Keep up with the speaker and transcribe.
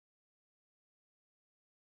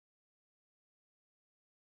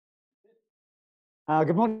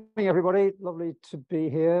Good morning, everybody. Lovely to be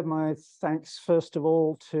here. My thanks, first of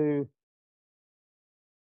all, to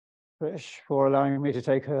Trish for allowing me to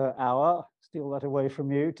take her hour, steal that away from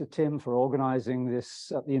you, to Tim for organizing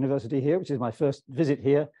this at the university here, which is my first visit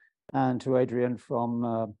here, and to Adrian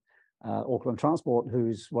from Auckland Transport,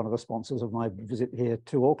 who's one of the sponsors of my visit here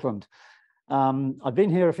to Auckland. I've been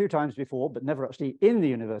here a few times before, but never actually in the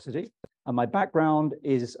university. And my background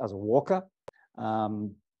is as a walker.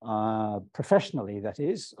 Professionally, that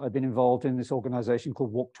is. I've been involved in this organization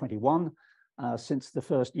called Walk 21 since the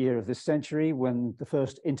first year of this century, when the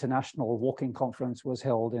first international walking conference was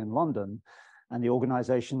held in London. And the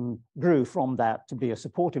organization grew from that to be a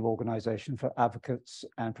supportive organization for advocates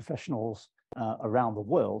and professionals around the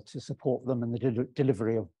world to support them in the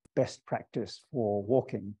delivery of best practice for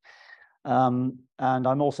walking. And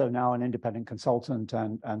I'm also now an independent consultant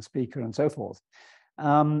and speaker and so forth.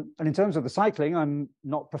 And in terms of the cycling, I'm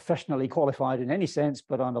not professionally qualified in any sense,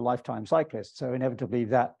 but I'm a lifetime cyclist. So inevitably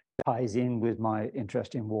that ties in with my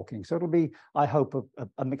interest in walking. So it'll be, I hope,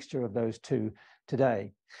 a mixture of those two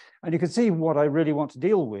today. And you can see what I really want to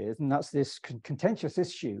deal with, and that's this contentious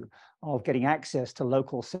issue of getting access to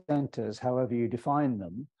local centers, however you define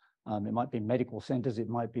them. It might be medical centers, it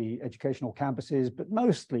might be educational campuses, but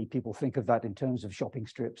mostly people think of that in terms of shopping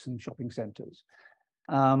strips and shopping centers.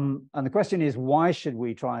 And the question is, why should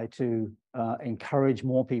we try to encourage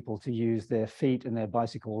more people to use their feet and their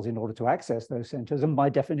bicycles in order to access those centers, and by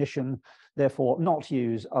definition, therefore, not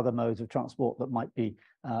use other modes of transport that might be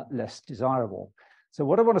less desirable? So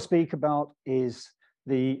what I want to speak about is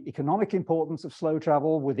the economic importance of slow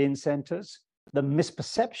travel within centers, the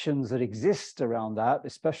misperceptions that exist around that,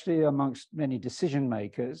 especially amongst many decision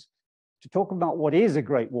makers, to talk about what is a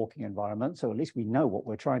great walking environment, so at least we know what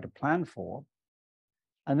we're trying to plan for,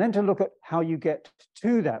 and then to look at how you get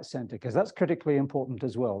to that center, because that's critically important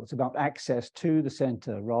as well. It's about access to the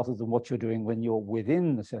center rather than what you're doing when you're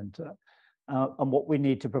within the center, and what we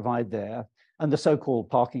need to provide there, and the so-called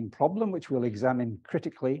parking problem, which we'll examine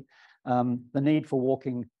critically, the need for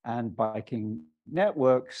walking and biking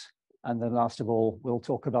networks, and then last of all, we'll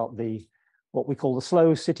talk about what we call the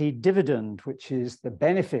slow city dividend, which is the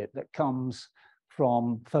benefit that comes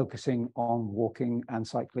from focusing on walking and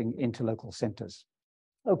cycling into local centers.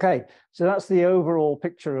 Okay, so that's the overall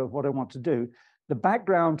picture of what I want to do. The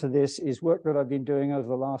background to this is work that I've been doing over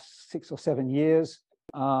the last 6 or 7 years.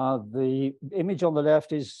 The image on the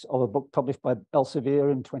left is of a book published by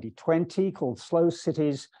Elsevier in 2020 called Slow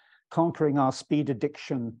Cities: Conquering Our Speed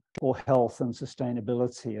Addiction for Health and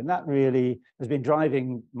Sustainability. And that really has been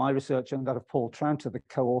driving my research and that of Paul Tranter, the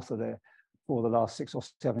co-author there, for the last 6 or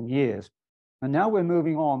 7 years. And now we're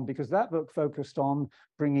moving on because that book focused on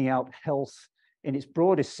bringing out health in its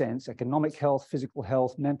broadest sense: economic health, physical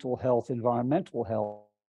health, mental health, environmental health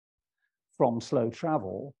from slow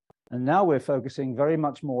travel. And now we're focusing very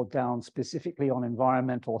much more down specifically on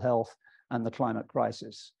environmental health and the climate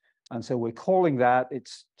crisis. And so we're calling that,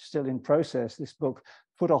 it's still in process, this book,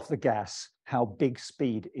 Foot Off the Gas: How Big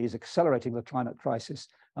Speed is Accelerating the Climate Crisis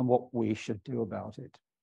and What We Should Do About It.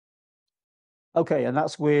 Okay, and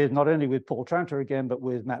that's with not only with Paul Tranter again, but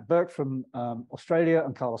with Matt Burke from Australia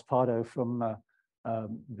and Carlos Pardo from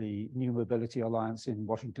the New Mobility Alliance in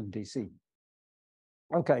Washington, DC.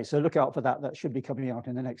 Okay, so look out for that. That should be coming out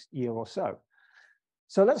in the next year or so.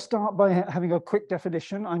 So let's start by having a quick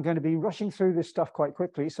definition. I'm going to be rushing through this stuff quite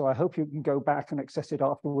quickly, so I hope you can go back and access it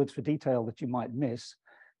afterwards for detail that you might miss.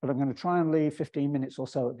 But I'm going to try and leave 15 minutes or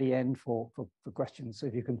so at the end for questions. So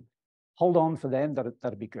if you can hold on for them,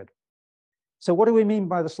 that'd be good. So what do we mean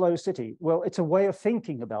by the slow city? Well, it's a way of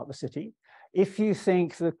thinking about the city. If you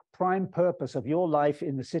think the prime purpose of your life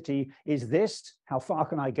in the city is this: how far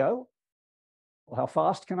can I go? Or how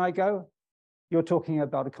fast can I go? You're talking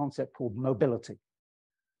about a concept called mobility.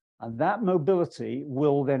 And that mobility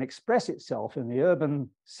will then express itself in the urban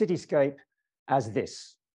cityscape as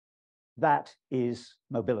this. That is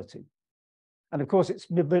mobility. And of course,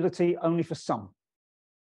 it's mobility only for some,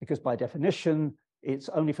 because by definition, it's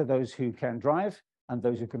only for those who can drive and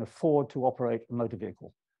those who can afford to operate a motor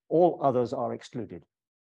vehicle. All others are excluded.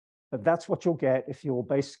 But that's what you'll get if your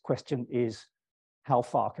base question is, how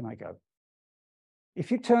far can I go?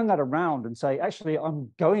 If you turn that around and say, actually,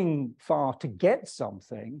 I'm going far to get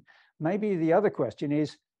something, maybe the other question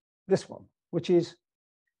is this one, which is,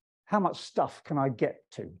 how much stuff can I get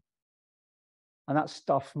to? And that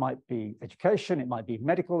stuff might be education, it might be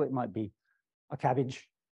medical, it might be a cabbage,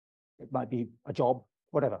 it might be a job,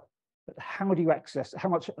 whatever. But how do you access, how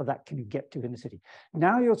much of that can you get to in the city?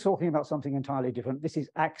 Now you're talking about something entirely different. This is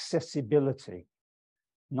accessibility,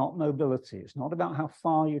 not mobility. It's not about how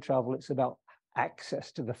far you travel, it's about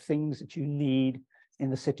access to the things that you need in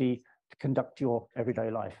the city to conduct your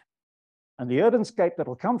everyday life. And the urbanscape that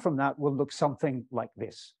will come from that will look something like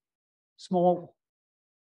this. Small,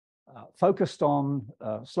 focused on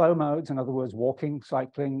slow modes, in other words, walking,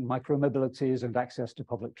 cycling, micromobilities, and access to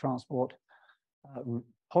public transport.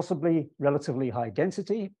 Possibly relatively high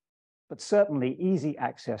density, but certainly easy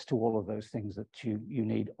access to all of those things that you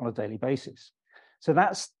need on a daily basis. So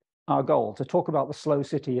that's our goal, to talk about the slow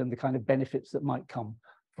city and the kind of benefits that might come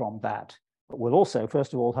from that. But we'll also,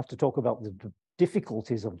 first of all, have to talk about the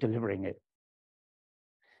difficulties of delivering it.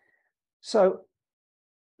 So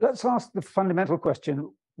let's ask the fundamental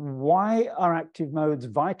question, why are active modes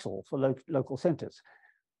vital for local centers?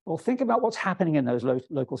 Well, think about what's happening in those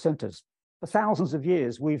local centers. For thousands of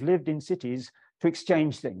years, we've lived in cities to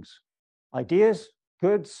exchange things, ideas,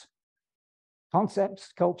 goods,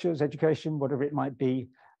 concepts, cultures, education, whatever it might be.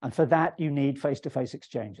 And for that, you need face-to-face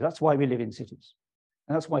exchange. That's why we live in cities.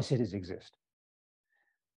 And that's why cities exist.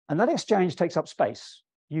 And that exchange takes up space.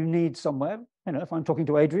 You need somewhere, you know, if I'm talking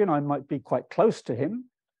to Adrian, I might be quite close to him,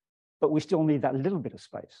 but we still need that little bit of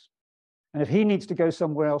space. And if he needs to go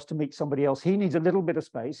somewhere else to meet somebody else, he needs a little bit of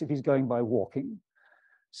space if he's going by walking.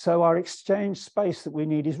 So our exchange space that we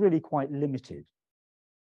need is really quite limited.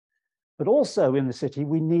 But also in the city,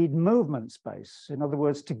 we need movement space. In other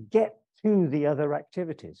words, to get to the other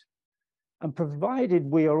activities. And provided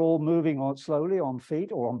we are all moving on slowly on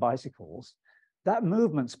feet or on bicycles, that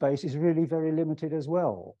movement space is really very limited as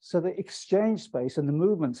well. So the exchange space and the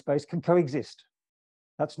movement space can coexist.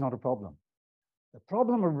 That's not a problem. The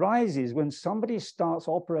problem arises when somebody starts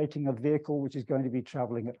operating a vehicle which is going to be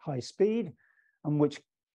traveling at high speed and which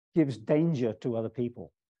gives danger to other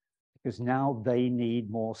people, because now they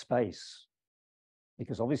need more space.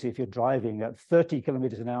 Because obviously if you're driving at 30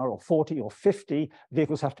 kilometers an hour or 40 or 50,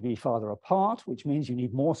 vehicles have to be farther apart, which means you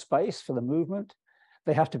need more space for the movement.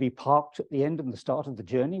 They have to be parked at the end and the start of the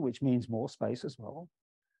journey, which means more space as well.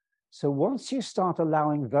 So once you start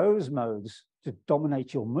allowing those modes to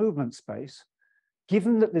dominate your movement space,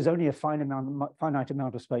 given that there's only a finite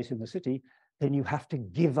amount of space in the city, then you have to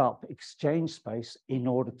give up exchange space in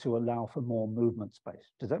order to allow for more movement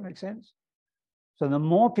space. Does that make sense? So the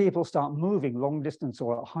more people start moving long distance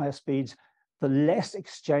or at higher speeds, the less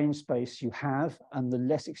exchange space you have and the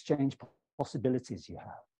less exchange possibilities you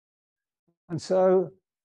have. And so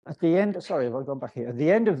at the end, sorry, I've gone back here. At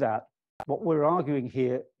the end of that, what we're arguing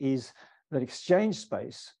here is that exchange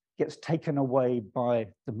space gets taken away by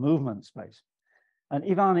the movement space. And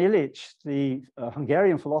Ivan Illich, the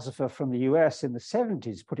Hungarian philosopher from the US in the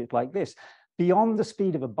 70s, put it like this: beyond the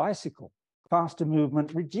speed of a bicycle, faster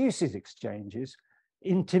movement reduces exchanges,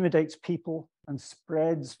 intimidates people, and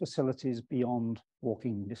spreads facilities beyond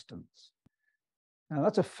walking distance. Now,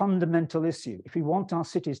 that's a fundamental issue. If we want our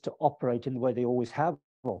cities to operate in the way they always have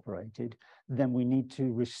operated, then we need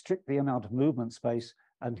to restrict the amount of movement space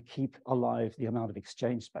and keep alive the amount of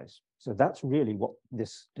exchange space. So that's really what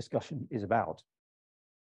this discussion is about.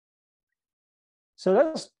 So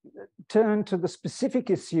let's turn to the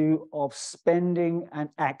specific issue of spending and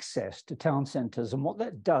access to town centres and what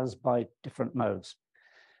that does by different modes.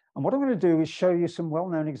 And what I'm going to do is show you some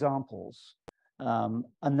well-known examples, and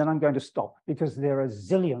then I'm going to stop because there are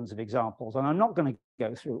zillions of examples, and I'm not going to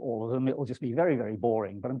go through all of them. It will just be very, very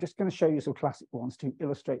boring, but I'm just going to show you some classic ones to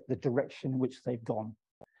illustrate the direction in which they've gone.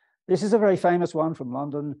 This is a very famous one from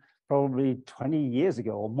London, probably 20 years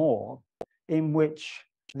ago or more, in which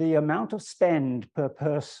the amount of spend per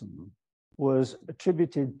person was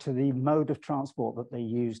attributed to the mode of transport that they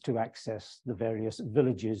used to access the various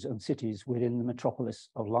villages and cities within the metropolis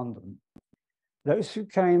of London. Those who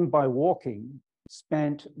came by walking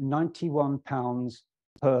spent £91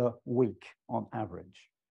 per week on average.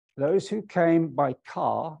 Those who came by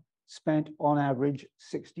car spent on average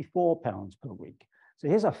 £64 per week. So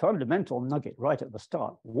here's a fundamental nugget right at the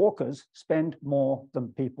start. Walkers spend more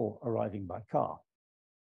than people arriving by car.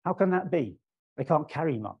 How can that be? They can't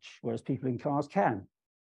carry much, whereas people in cars can.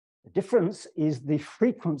 The difference is the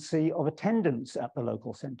frequency of attendance at the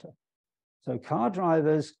local centre. So car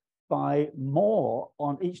drivers buy more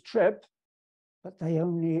on each trip, but they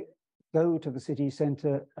only go to the city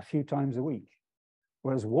centre a few times a week.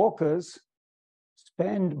 Whereas walkers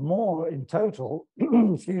spend more in total,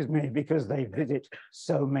 excuse me, because they visit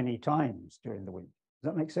so many times during the week.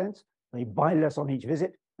 Does that make sense? They buy less on each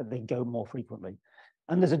visit, but they go more frequently.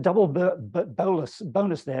 And there's a double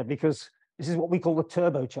bonus there, because this is what we call the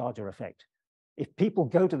turbocharger effect. If people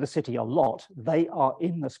go to the city a lot, they are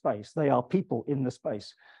in the space. They are people in the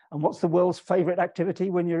space. And what's the world's favorite activity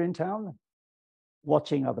when you're in town?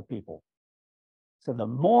 Watching other people. So the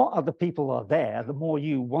more other people are there, the more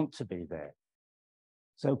you want to be there.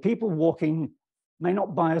 So people walking may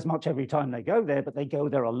not buy as much every time they go there, but they go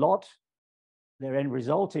there a lot. Their end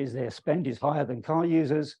result is their spend is higher than car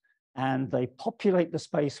users, and they populate the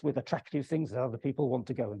space with attractive things that other people want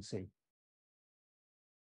to go and see.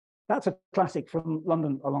 That's a classic from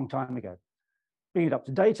London a long time ago. Bring it up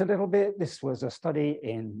to date a little bit. This was a study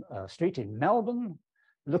in a street in Melbourne,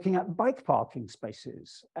 looking at bike parking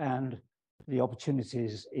spaces and the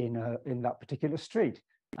opportunities in that particular street.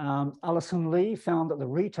 Alison Lee found that the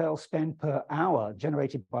retail spend per hour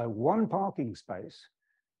generated by one parking space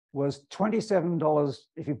was $27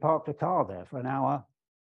 if you parked a car there for an hour,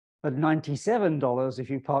 but $97 if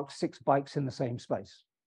you parked 6 bikes in the same space.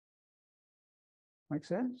 Make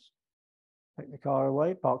sense? Take the car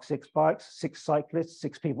away, park 6 bikes, 6 cyclists,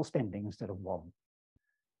 6 people spending instead of 1.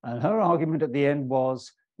 And her argument at the end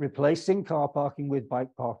was replacing car parking with bike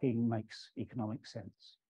parking makes economic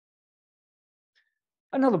sense.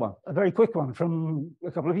 Another one, a very quick one from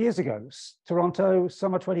a couple of years ago. Toronto,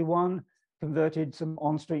 summer 21, converted some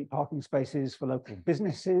on-street parking spaces for local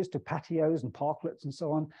businesses to patios and parklets and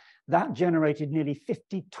so on. That generated nearly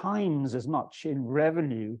 50 times as much in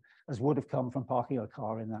revenue as would have come from parking a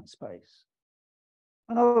car in that space.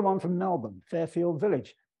 Another one from Melbourne, Fairfield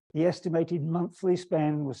Village. The estimated monthly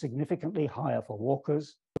spend was significantly higher for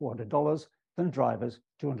walkers, $400, than drivers,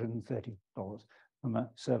 $230, from a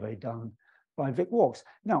survey done by Vic Walks.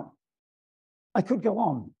 Now, I could go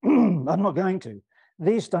on. I'm not going to.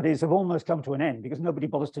 These studies have almost come to an end because nobody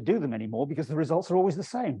bothers to do them anymore because the results are always the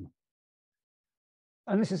same.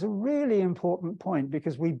 And this is a really important point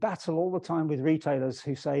because we battle all the time with retailers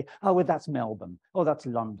who say, oh, well, that's Melbourne. Oh, that's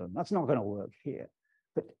London. That's not going to work here.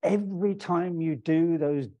 But every time you do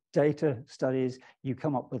those data studies, you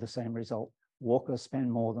come up with the same result. Walkers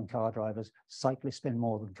spend more than car drivers. Cyclists spend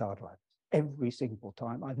more than car drivers. Every single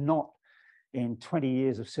time. I've not, in 20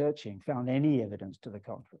 years of searching, found any evidence to the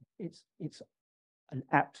contrary. It's an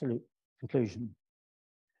absolute conclusion.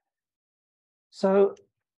 So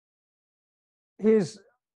here's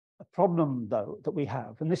a problem, though, that we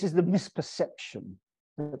have, and this is the misperception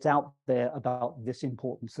that's out there about this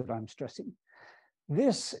importance that I'm stressing.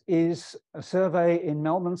 This is a survey in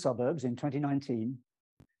Melbourne suburbs in 2019.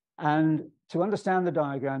 And to understand the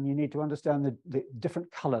diagram, you need to understand the different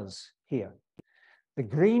colors here. The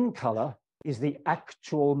green color is the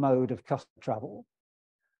actual mode of customer travel.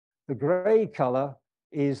 The gray color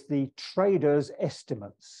is the traders'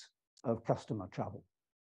 estimates of customer travel.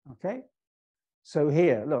 Okay? So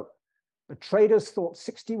here, look, the traders thought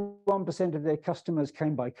 61% of their customers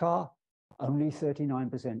came by car, only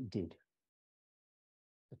 39% did.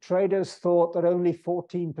 The traders thought that only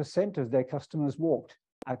 14% of their customers walked.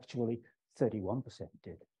 Actually, 31%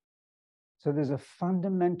 did. So there's a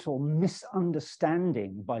fundamental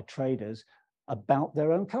misunderstanding by traders about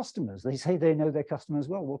their own customers. They say they know their customers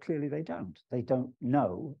well. Well, clearly they don't. They don't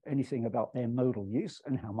know anything about their modal use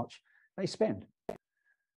and how much they spend.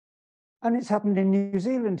 And it's happened in New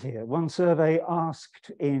Zealand here. One survey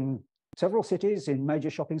asked in several cities, in major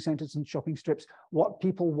shopping centers and shopping strips, what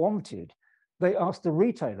people wanted. They asked the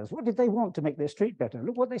retailers, what did they want to make their street better?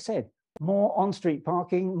 Look what they said. More on-street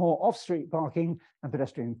parking, more off-street parking, and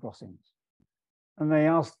pedestrian crossings. And they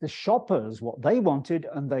asked the shoppers what they wanted,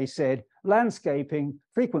 and they said landscaping,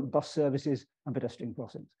 frequent bus services, and pedestrian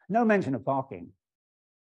crossings. No mention of parking.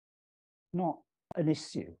 Not an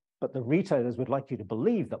issue, but the retailers would like you to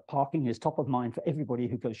believe that parking is top of mind for everybody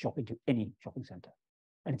who goes shopping to any shopping center.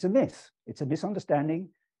 And it's a myth. It's a misunderstanding.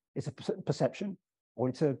 It's a perception, or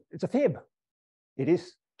it's a fib. It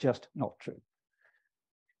is just not true.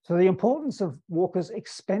 So the importance of walkers'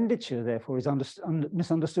 expenditure, therefore, is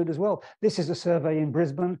misunderstood as well. This is a survey in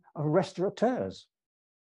Brisbane of restaurateurs.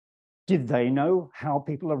 Did they know how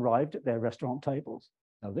people arrived at their restaurant tables?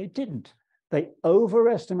 No, they didn't. They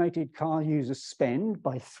overestimated car users' spend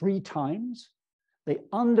by 3 times. They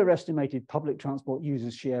underestimated public transport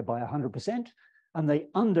users' share by 100%, and they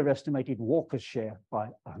underestimated walkers' share by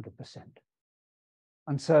 100%.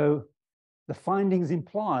 And so the findings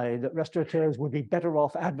imply that restaurateurs would be better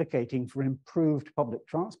off advocating for improved public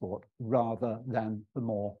transport rather than for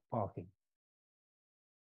more parking.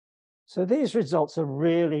 So these results are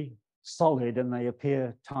really solid, and they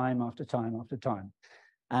appear time after time after time.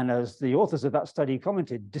 And as the authors of that study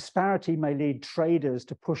commented, disparity may lead traders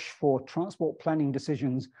to push for transport planning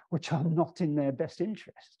decisions which are not in their best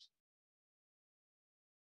interest.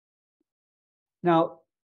 Now,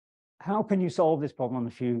 how can you solve this problem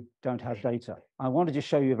if you don't have data? I want to just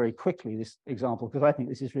show you very quickly this example because I think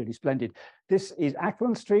this is really splendid. This is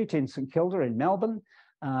Acland Street in St Kilda in Melbourne.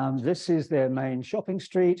 This is their main shopping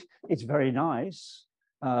street. It's very nice.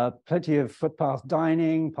 plenty of footpath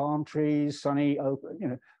dining, palm trees, sunny, open, you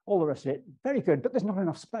know, all the rest of it. Very good, but there's not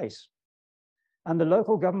enough space. And the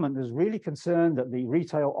local government was really concerned that the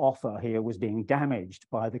retail offer here was being damaged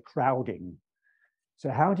by the crowding. So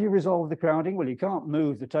how do you resolve the crowding? Well, you can't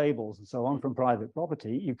move the tables and so on from private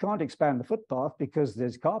property. You can't expand the footpath because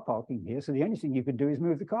there's car parking here. So the only thing you can do is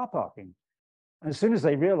move the car parking. And as soon as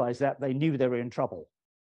they realized that, they knew they were in trouble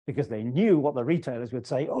because they knew what the retailers would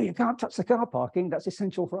say, oh, you can't touch the car parking. That's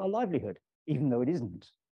essential for our livelihood, even though it isn't.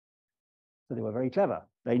 So they were very clever.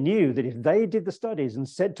 They knew that if they did the studies and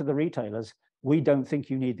said to the retailers, we don't think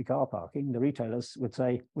you need the car parking, the retailers would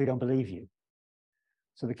say, we don't believe you.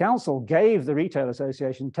 So the council gave the Retail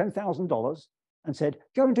Association $10,000 and said,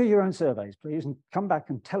 go and do your own surveys, please, and come back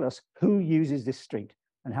and tell us who uses this street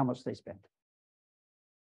and how much they spend.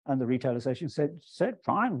 And the Retail Association said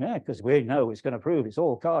fine, yeah, because we know it's going to prove it's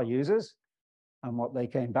all car users. And what they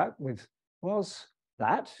came back with was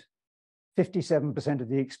that 57% of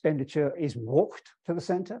the expenditure is walked to the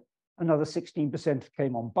centre, another 16%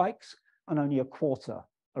 came on bikes, and only a quarter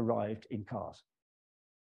arrived in cars.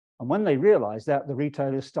 And when they realized that, the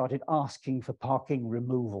retailers started asking for parking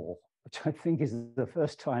removal, which I think is the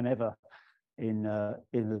first time ever in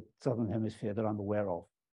the Southern Hemisphere that I'm aware of.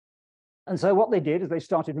 And so what they did is they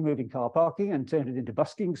started removing car parking and turned it into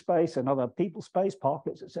busking space and other people space,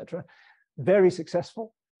 parklets, etc. Very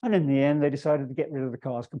successful. And in the end, they decided to get rid of the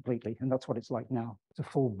cars completely. And that's what it's like now. It's a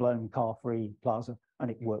full-blown car-free plaza,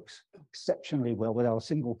 and it works exceptionally well without a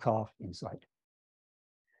single car in sight.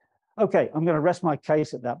 Okay, I'm going to rest my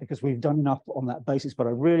case at that because we've done enough on that basis, but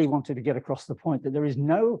I really wanted to get across the point that there is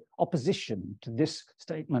no opposition to this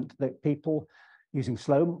statement that people using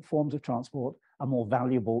slow forms of transport are more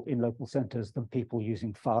valuable in local centres than people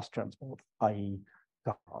using fast transport, i.e.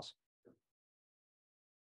 cars.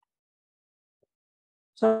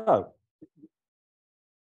 So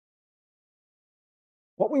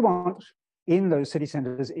what we want in those city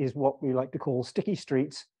centres is what we like to call sticky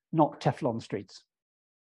streets, not Teflon streets.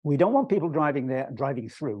 We don't want people driving there and driving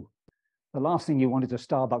through. The last thing you want is a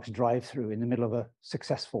Starbucks drive-through in the middle of a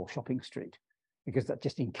successful shopping street, because that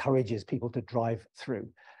just encourages people to drive through.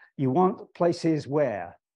 You want places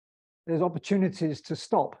where there's opportunities to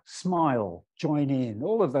stop, smile, join in,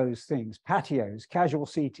 all of those things, patios, casual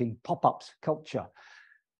seating, pop-ups, culture,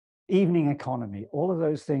 evening economy, all of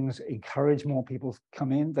those things encourage more people to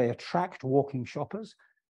come in. They attract walking shoppers.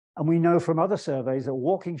 And we know from other surveys that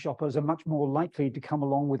walking shoppers are much more likely to come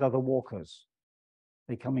along with other walkers.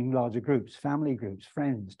 They come in larger groups, family groups,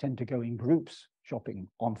 friends tend to go in groups shopping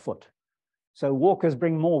on foot. So walkers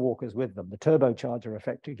bring more walkers with them, the turbocharger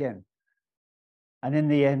effect again. And in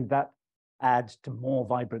the end, that adds to more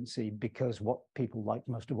vibrancy because what people like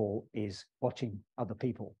most of all is watching other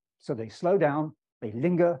people. So they slow down, they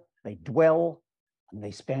linger, they dwell, and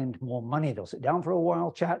they spend more money. They'll sit down for a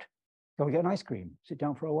while, chat, go and get an ice cream, sit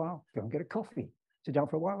down for a while, go and get a coffee, sit down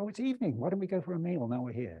for a while. Oh, it's evening. Why don't we go for a meal? Now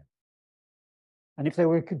we're here. And if they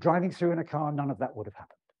were driving through in a car, none of that would have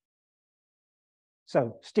happened.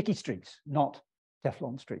 So sticky streets, not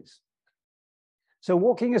Teflon streets. So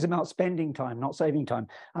walking is about spending time, not saving time.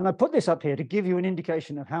 And I put this up here to give you an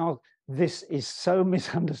indication of how this is so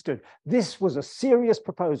misunderstood. This was a serious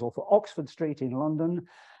proposal for Oxford Street in London,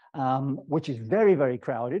 which is very, very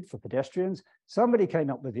crowded for pedestrians. Somebody came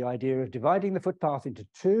up with the idea of dividing the footpath into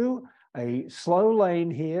two, a slow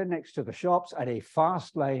lane here next to the shops and a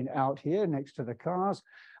fast lane out here next to the cars.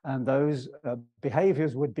 And those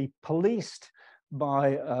behaviors would be policed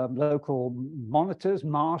by local monitors,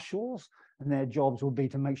 marshals, and their jobs would be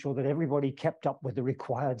to make sure that everybody kept up with the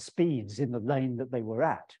required speeds in the lane that they were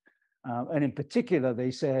at. And in particular,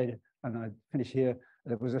 they said, and I finish here,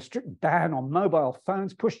 there was a strict ban on mobile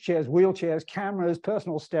phones, pushchairs, wheelchairs, cameras,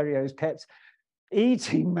 personal stereos, pets,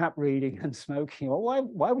 eating, map reading, and smoking. Well,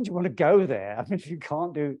 why would you want to go there? I mean, if you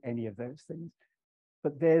can't do any of those things.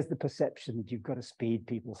 But there's the perception that you've got to speed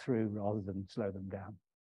people through rather than slow them down.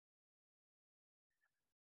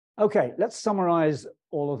 Okay, let's summarize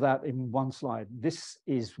all of that in one slide. This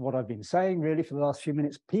is what I've been saying really for the last few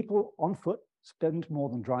minutes. People on foot spend more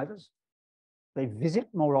than drivers. They visit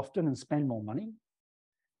more often and spend more money.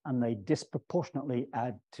 And they disproportionately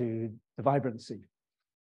add to the vibrancy.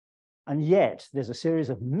 And yet there's a series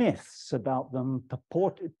of myths about them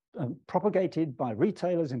propagated by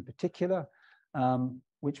retailers in particular,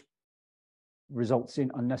 which results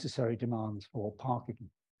in unnecessary demands for parking.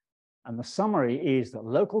 And the summary is that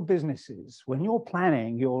local businesses, when you're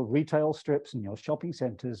planning your retail strips and your shopping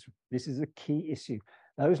centers, this is a key issue.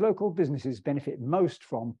 Those local businesses benefit most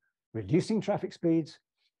from reducing traffic speeds,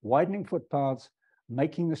 widening footpaths,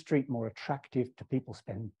 making the street more attractive to people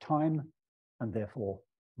spend time and therefore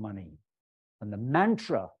money. And the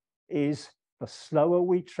mantra is the slower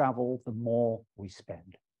we travel, the more we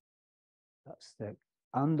spend. That's the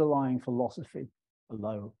underlying philosophy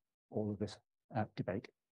below all of this debate.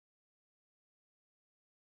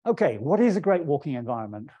 Okay, what is a great walking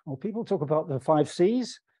environment? Well, people talk about the 5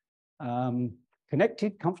 C's: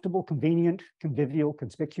 connected, comfortable, convenient, convivial,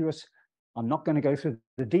 conspicuous. I'm not going to go through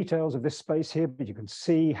the details of this space here, but you can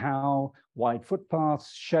see how wide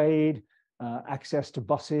footpaths, shade, access to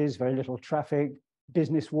buses, very little traffic,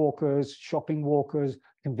 business walkers, shopping walkers,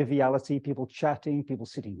 conviviality, people chatting, people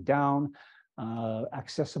sitting down,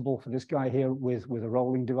 accessible for this guy here with a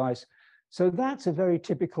rolling device. So that's a very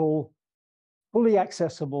typical, fully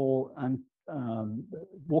accessible and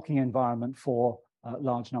walking environment for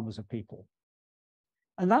large numbers of people.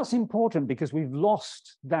 And that's important because we've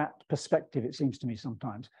lost that perspective, it seems to me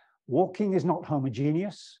sometimes. Walking is not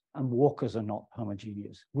homogeneous and walkers are not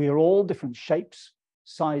homogeneous. We are all different shapes,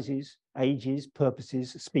 sizes, ages,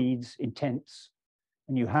 purposes, speeds, intents,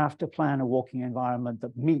 and you have to plan a walking environment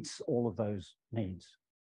that meets all of those needs.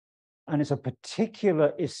 And it's a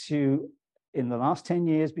particular issue in the last 10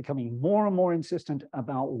 years, becoming more and more insistent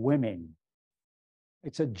about women.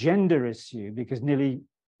 It's a gender issue because nearly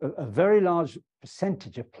a very large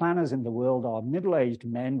percentage of planners in the world are middle-aged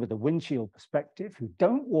men with a windshield perspective who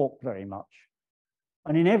don't walk very much.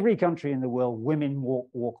 And in every country in the world, women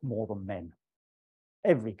walk more than men.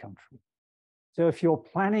 Every country. So if you're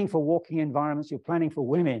planning for walking environments, you're planning for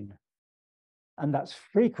women, and that's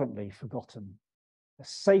frequently forgotten. The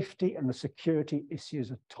safety and the security issues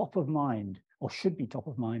are top of mind, or should be top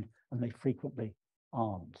of mind, and they frequently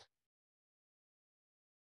aren't.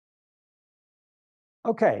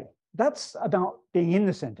 Okay, that's about being in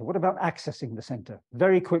the center. What about accessing the center?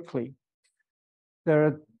 Very quickly, there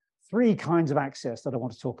are 3 kinds of access that I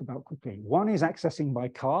want to talk about quickly. One is accessing by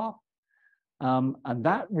car, and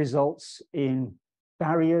that results in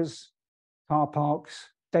barriers, car parks,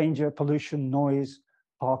 danger, pollution, noise,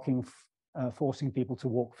 parking, forcing people to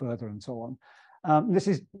walk further and so on. This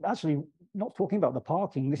is actually not talking about the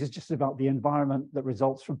parking. This is just about the environment that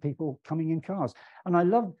results from people coming in cars. And I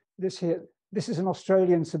love this here. This is an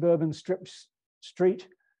Australian suburban street,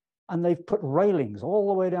 and they've put railings all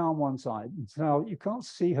the way down one side. So you can't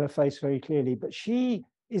see her face very clearly, but she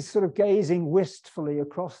is sort of gazing wistfully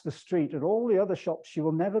across the street at all the other shops she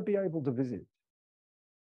will never be able to visit,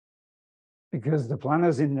 because the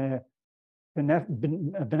planners in their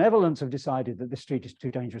benevolence have decided that this street is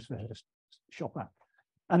too dangerous for her to shop at.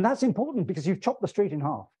 And that's important because you've chopped the street in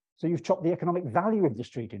half. So you've chopped the economic value of the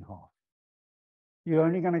street in half. You're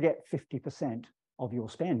only going to get 50% of your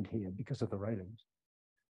spend here because of the railings.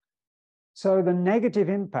 So the negative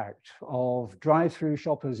impact of drive-through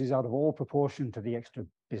shoppers is out of all proportion to the extra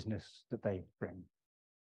business that they bring.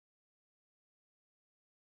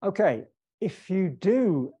 Okay, if you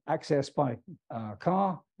do access by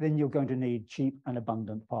car, then you're going to need cheap and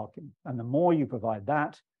abundant parking. And the more you provide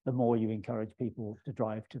that, the more you encourage people to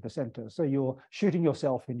drive to the center. So you're shooting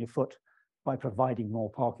yourself in your foot by providing more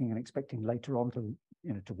parking and expecting later on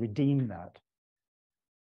to redeem that.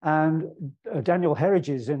 And Daniel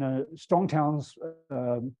Herridges in a Strong Towns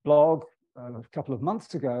blog a couple of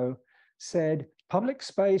months ago said, public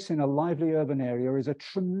space in a lively urban area is a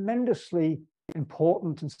tremendously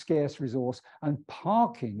important and scarce resource, and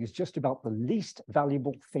parking is just about the least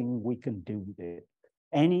valuable thing we can do with it.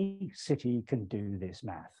 Any city can do this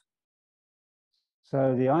math.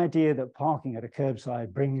 So the idea that parking at a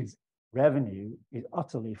curbside brings revenue is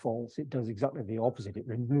utterly false. It does exactly the opposite. It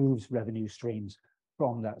removes revenue streams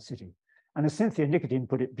from that city. And as Cynthia Nicotine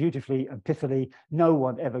put it beautifully and pithily, no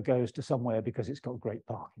one ever goes to somewhere because it's got great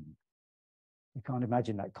parking. You can't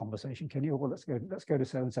imagine that conversation, can you? Well, let's go to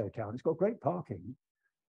so-and-so town. It's got great parking.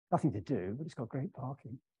 Nothing to do, but it's got great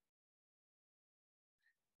parking.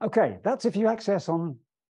 Okay, that's if you access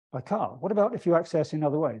by car. What about if you access in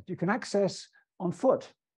other ways? You can access on foot.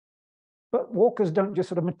 But walkers don't just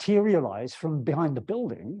sort of materialize from behind the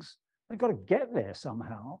buildings. They've got to get there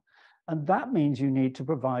somehow. And that means you need to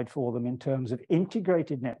provide for them in terms of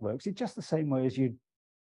integrated networks. It's just the same way as you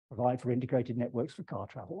provide for integrated networks for car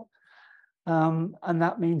travel. And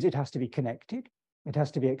that means it has to be connected. It has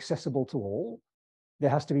to be accessible to all. There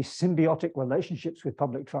has to be symbiotic relationships with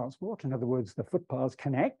public transport. In other words, the footpaths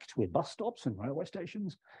connect with bus stops and railway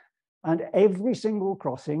stations. And every single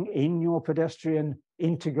crossing in your pedestrian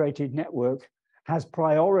integrated network has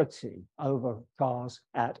priority over cars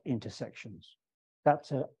at intersections.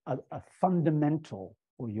 That's a fundamental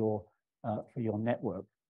for your network.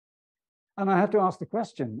 And I have to ask the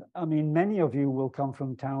question, I mean, many of you will come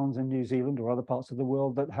from towns in New Zealand or other parts of the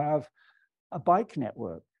world that have a bike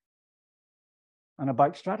network. and a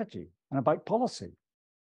bike strategy and a bike policy?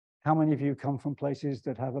 How many of you come from places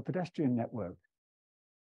that have a pedestrian network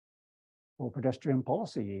or pedestrian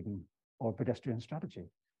policy even, or pedestrian strategy?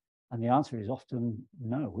 And the answer is often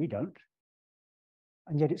no, we don't.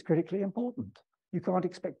 And yet it's critically important. You can't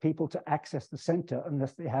expect people to access the center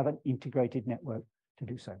unless they have an integrated network to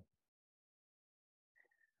do so.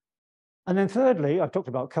 And then thirdly, I've talked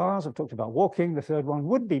about cars, I've talked about walking. The third one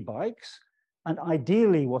would be bikes. And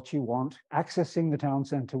ideally what you want, accessing the town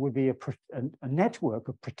center, would be a network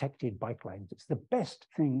of protected bike lanes. It's the best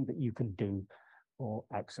thing that you can do for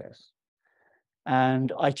access.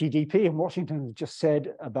 And ITDP in Washington just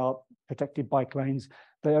said about protected bike lanes,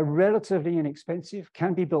 they are relatively inexpensive,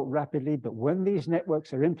 can be built rapidly, but when these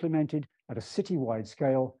networks are implemented at a citywide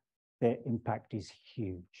scale, their impact is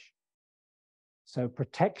huge. So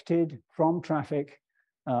protected from traffic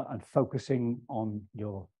and focusing on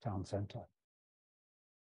your town center.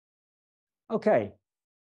 Okay,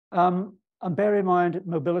 and bear in mind,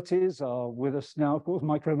 mobilities are with us now, of course,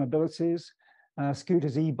 micro-mobilities,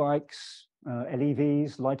 scooters, e-bikes,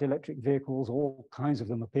 LEVs, light electric vehicles, all kinds of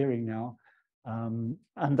them appearing now.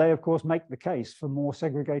 And they, of course, make the case for more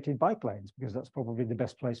segregated bike lanes because that's probably the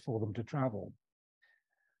best place for them to travel.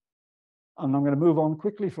 And I'm going to move on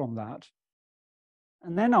quickly from that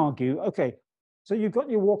and then argue, okay, so you've got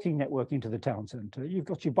your walking network into the town center, you've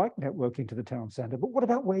got your bike network into the town center, but what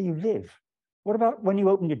about where you live? What about when you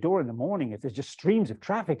open your door in the morning, if there's just streams of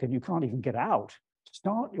traffic and you can't even get out,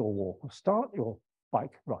 start your walk or start your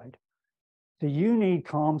bike ride? So you need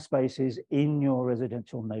calm spaces in your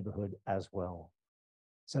residential neighborhood as well.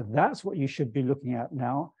 So that's what you should be looking at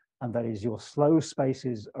now, and that is your slow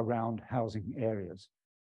spaces around housing areas.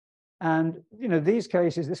 And, you know, these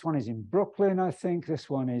cases, this one is in Brooklyn, I think, this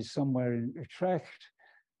one is somewhere in Utrecht.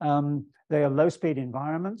 They are low-speed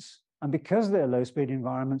environments. And because they're low-speed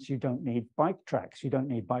environments, you don't need bike tracks, you don't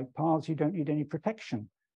need bike paths, you don't need any protection.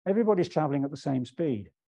 Everybody's traveling at the same speed.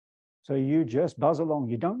 So you just buzz along.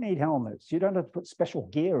 You don't need helmets. You don't have to put special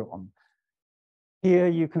gear on. Here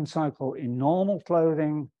you can cycle in normal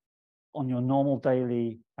clothing on your normal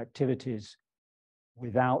daily activities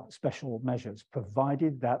without special measures,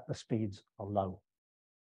 provided that the speeds are low.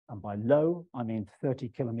 And by low, I mean 30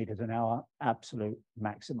 kilometers an hour, absolute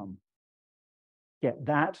maximum. Get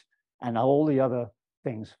that, and all the other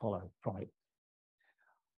things follow from it.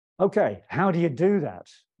 Okay, how do you do that?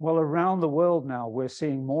 Well, around the world now, we're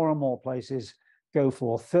seeing more and more places go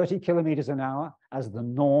for 30 kilometers an hour as the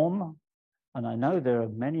norm. And I know there are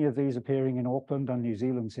many of these appearing in Auckland and New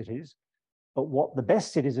Zealand cities. But what the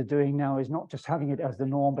best cities are doing now is not just having it as the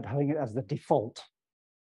norm, but having it as the default.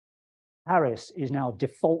 Paris is now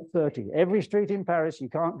default 30. Every street in Paris, you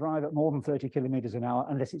can't drive at more than 30 kilometers an hour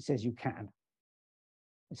unless it says you can.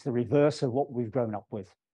 It's the reverse of what we've grown up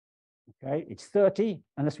with. Okay, it's 30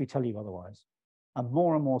 unless we tell you otherwise. And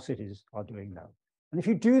more cities are doing that. And if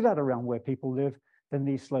you do that around where people live, then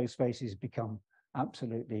these slow spaces become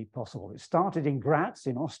absolutely possible. It started in Graz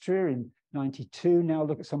in Austria in '92. Now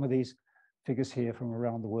look at some of these figures here from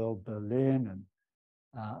around the world, Berlin and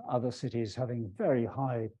other cities having very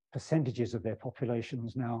high percentages of their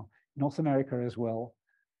populations now, North America as well,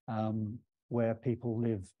 where people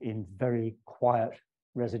live in very quiet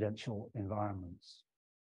residential environments.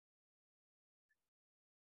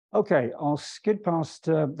 Okay, I'll skid past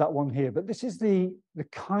that one here, but this is the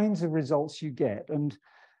kinds of results you get. And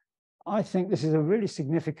I think this is a really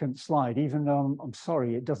significant slide, even though I'm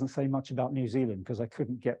sorry, it doesn't say much about New Zealand because I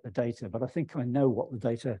couldn't get the data, but I think I know what the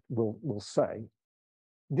data will say.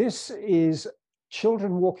 This is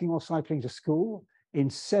children walking or cycling to school in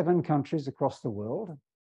 7 countries across the world.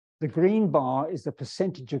 The green bar is the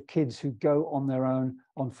percentage of kids who go on their own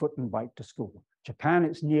on foot and bike to school. Japan,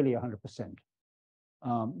 it's nearly 100%.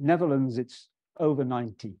 Netherlands, it's over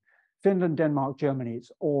 90. Finland, Denmark, Germany,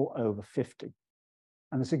 it's all over 50.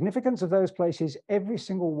 And the significance of those places, every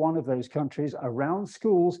single one of those countries around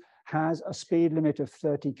schools has a speed limit of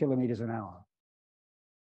 30 kilometers an hour.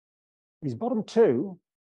 These bottom 2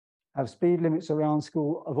 have speed limits around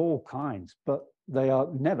school of all kinds, but they are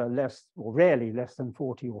never less, or rarely less than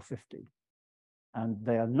 40 or 50. And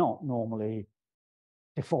they are not normally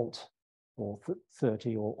default for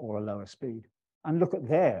 30 or a lower speed. And look at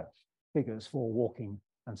their figures for walking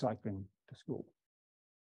and cycling to school.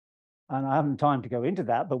 And I haven't time to go into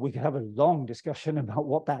that, but we could have a long discussion about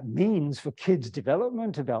what that means for kids'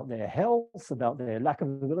 development, about their health, about their lack of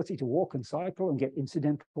ability to walk and cycle and get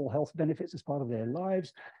incidental health benefits as part of their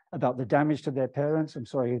lives, about the damage to their parents. I'm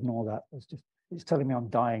sorry, ignore that. It's telling me I'm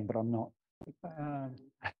dying, but I'm not.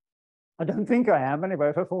 I don't think I am. Anyway,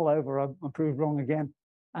 if I fall over, I'm proved wrong again.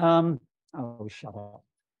 Oh, shut up.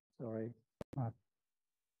 Sorry.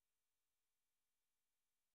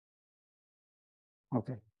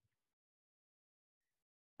 Okay.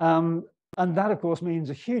 And that, of course, means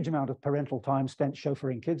a huge amount of parental time spent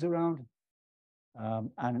chauffeuring kids around.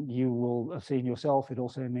 And you will have seen yourself, it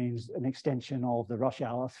also means an extension of the rush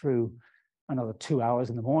hour through another 2 hours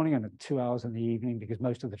in the morning and 2 hours in the evening, because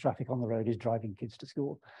most of the traffic on the road is driving kids to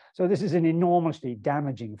school. So this is an enormously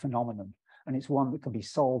damaging phenomenon, and it's one that can be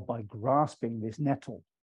solved by grasping this nettle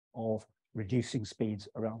of reducing speeds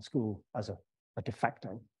around school as a de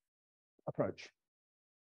facto approach.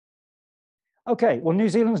 Okay, well, New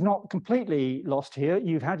Zealand's not completely lost here.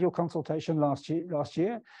 You've had your consultation last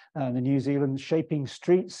year, the New Zealand Shaping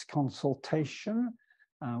Streets consultation,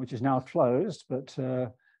 which is now closed, but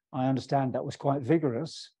I understand that was quite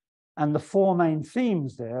vigorous. And the four main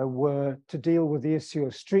themes there were to deal with the issue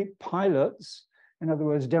of street pilots, in other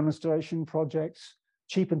words, demonstration projects,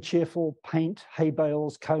 cheap and cheerful, paint, hay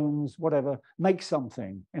bales, cones, whatever, make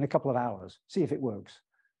something in a couple of hours, see if it works.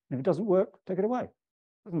 And if it doesn't work, take it away.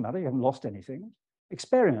 Doesn't matter, you haven't lost anything.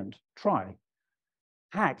 Experiment, try,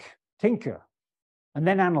 hack, tinker, and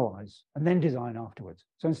then analyze, and then design afterwards.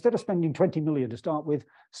 So instead of spending 20 million to start with,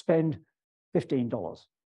 spend $15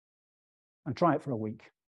 and try it for a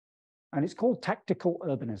week. And it's called tactical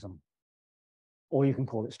urbanism. Or you can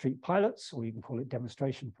call it street pilots, or you can call it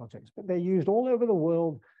demonstration projects. But they're used all over the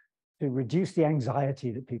world to reduce the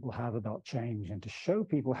anxiety that people have about change and to show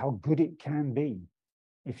people how good it can be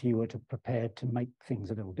if you were to prepare to make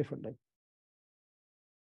things a little differently.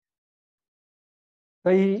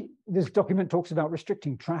 This document talks about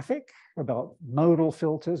restricting traffic, about modal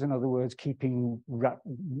filters, in other words, keeping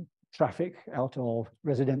traffic out of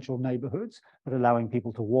residential neighborhoods, but allowing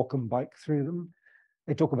people to walk and bike through them.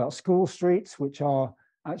 They talk about school streets, which are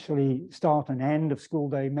actually start and end of school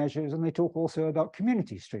day measures. And they talk also about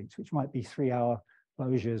community streets, which might be 3-hour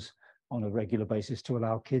closures on a regular basis to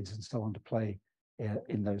allow kids and so on to play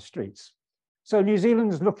in those streets. So New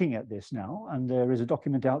Zealand is looking at this now, and there is a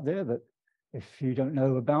document out there that if you don't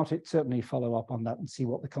know about it, certainly follow up on that and see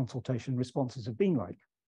what the consultation responses have been like.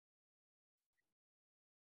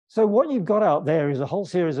 So what you've got out there is a whole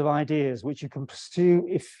series of ideas which you can pursue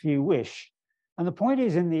if you wish. And the point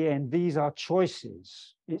is, in the end, these are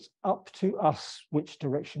choices. It's up to us which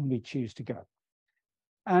direction we choose to go.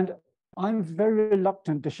 And I'm very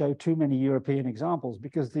reluctant to show too many European examples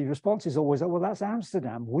because the response is always, oh, well, that's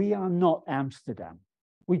Amsterdam. We are not Amsterdam.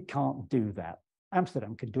 We can't do that.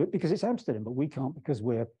 Amsterdam can do it because it's Amsterdam, but we can't because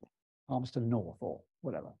we're Palmerston North or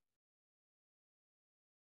whatever.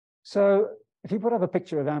 So if you put up a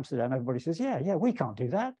picture of Amsterdam, everybody says, yeah, we can't do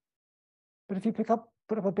that. But if you put up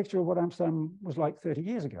a picture of what Amsterdam was like 30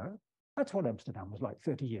 years ago, that's what Amsterdam was like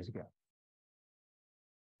 30 years ago.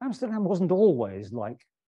 Amsterdam wasn't always like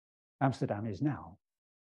Amsterdam is now.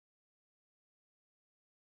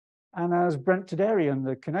 And as Brent Tadarian,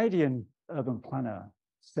 the Canadian urban planner,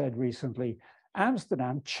 said recently,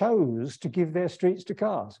 Amsterdam chose to give their streets to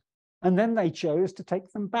cars, and then they chose to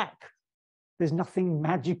take them back. There's nothing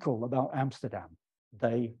magical about Amsterdam.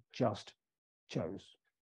 They just chose.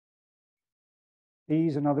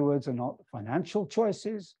 These, in other words, are not financial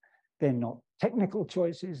choices. They're not technical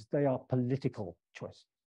choices. They are political choices.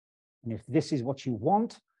 And if this is what you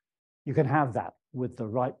want, you can have that with the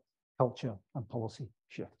right culture and policy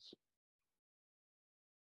shifts.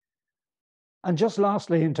 And just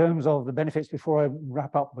lastly, in terms of the benefits, before I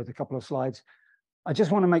wrap up with a couple of slides, I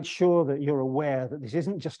just want to make sure that you're aware that this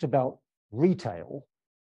isn't just about retail.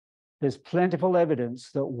 There's plentiful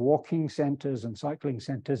evidence that walking centers and cycling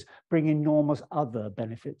centers bring enormous other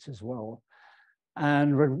benefits as well.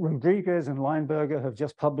 And Rodriguez and Leinberger have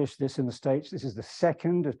just published this in the States. This is the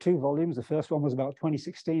second of 2 volumes. The first one was about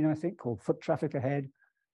 2016, I think, called Foot Traffic Ahead.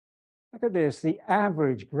 Look at this, the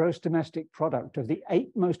average gross domestic product of the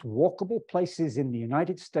 8 most walkable places in the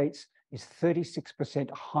United States is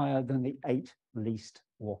 36% higher than the 8 least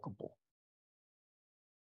walkable.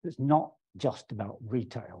 It's not just about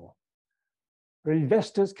retail. For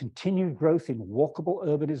investors, continued growth in walkable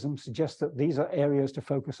urbanism suggests that these are areas to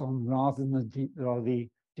focus on rather than the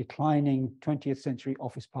declining 20th century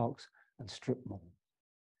office parks and strip malls.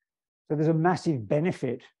 So there's a massive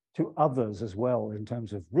benefit to others as well in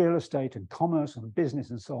terms of real estate and commerce and business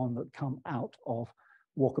and so on that come out of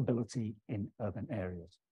walkability in urban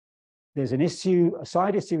areas. There's an issue, a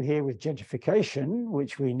side issue here with gentrification,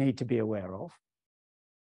 which we need to be aware of.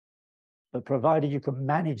 But provided you can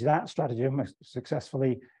manage that strategy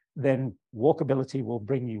successfully, then walkability will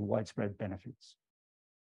bring you widespread benefits.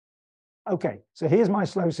 Okay, so here's my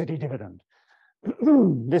slow city dividend.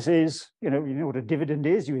 This is, you know what a dividend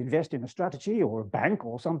is. You invest in a strategy or a bank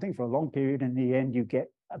or something for a long period, and in the end, you get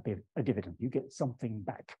a dividend. You get something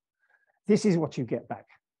back. This is what you get back.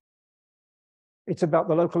 It's about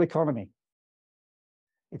the local economy.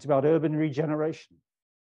 It's about urban regeneration.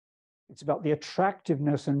 It's about the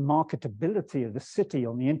attractiveness and marketability of the city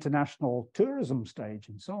on the international tourism stage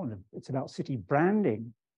and so on. It's about city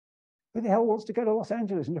branding. Who the hell wants to go to Los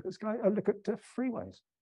Angeles and look at freeways?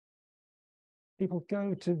 People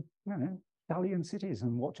go to Italian cities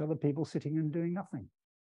and watch other people sitting and doing nothing.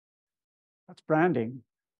 That's branding.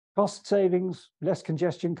 Cost savings, less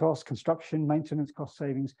congestion costs, construction, maintenance cost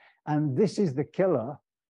savings. And this is the killer.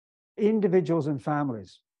 Individuals and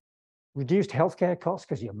families. Reduced healthcare costs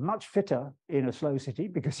because you're much fitter in a slow city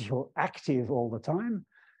because you're active all the time.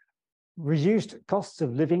 Reduced costs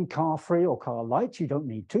of living car-free or car light. You don't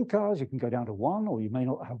need 2 cars. You can go down to 1, or you may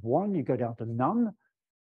not have 1. You go down to none.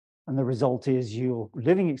 And the result is your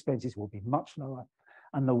living expenses will be much lower.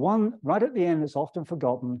 And the one right at the end that's often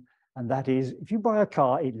forgotten, and that is, if you buy a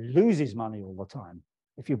car, it loses money all the time.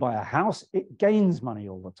 If you buy a house, it gains money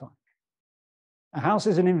all the time. A house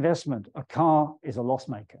is an investment. A car is a loss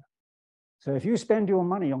maker. So if you spend your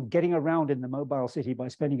money on getting around in the mobile city by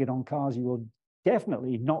spending it on cars, you are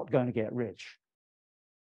definitely not going to get rich.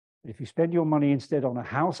 If you spend your money instead on a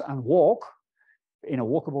house and walk in a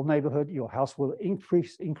walkable neighborhood, your house will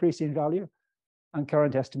increase in value. And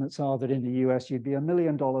current estimates are that in the US, you'd be $1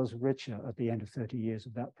 million richer at the end of 30 years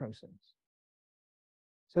of that process.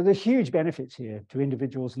 So there's huge benefits here to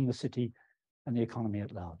individuals in the city and the economy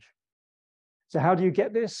at large. So how do you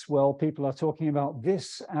get this? Well, people are talking about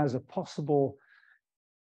this as a possible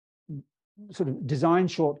sort of design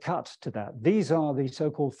shortcut to that. These are the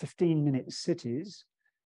so-called 15-minute cities.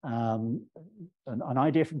 An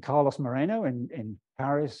idea from Carlos Moreno in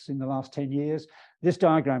Paris in the last 10 years. This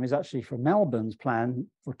diagram is actually from Melbourne's plan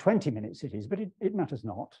for 20-minute cities, but it matters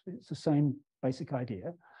not. It's the same basic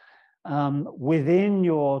idea. Within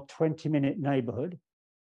your 20-minute neighborhood,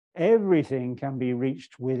 everything can be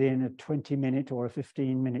reached within a 20-minute or a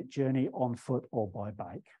 15-minute journey on foot or by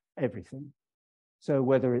bike, everything. So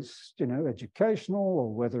whether it's educational,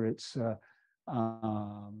 or whether it's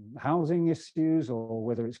housing issues, or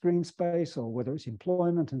whether it's green space, or whether it's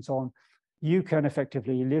employment and so on, you can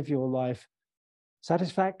effectively live your life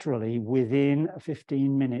satisfactorily within a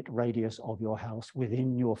 15-minute radius of your house,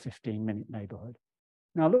 within your 15-minute neighborhood.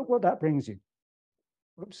 Now look what that brings you.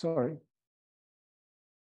 Oops, sorry.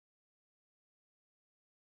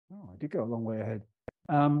 Oh, I did go a long way ahead.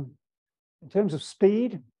 In terms of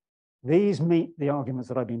speed, these meet the arguments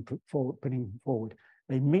that I've been putting forward.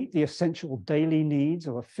 They meet the essential daily needs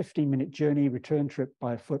of a 15-minute journey, return trip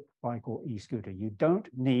by foot, bike, or e-scooter. You don't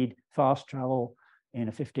need fast travel in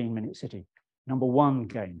a 15-minute city. Number one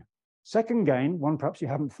gain. Second gain, one perhaps you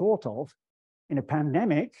haven't thought of, in a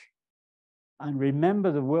pandemic, and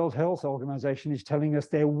remember the World Health Organization is telling us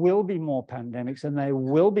there will be more pandemics and they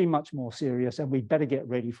will be much more serious, and we better get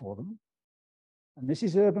ready for them. And this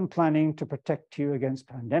is urban planning to protect you against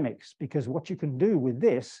pandemics, because what you can do with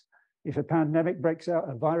this, if a pandemic breaks out,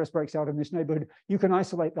 a virus breaks out in this neighborhood, you can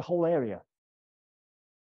isolate the whole area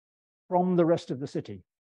from the rest of the city,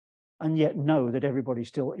 and yet know that everybody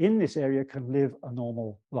still in this area can live a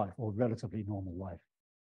normal life, or relatively normal life.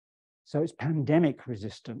 So it's pandemic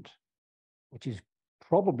resistant, which is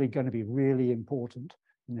probably going to be really important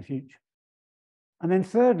in the future. And then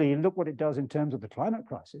thirdly, look what it does in terms of the climate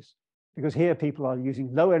crisis, because here people are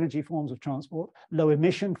using low energy forms of transport, low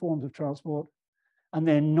emission forms of transport, and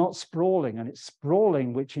they're not sprawling. And it's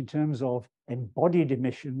sprawling, which in terms of embodied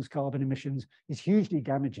emissions, carbon emissions, is hugely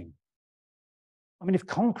damaging. I mean, if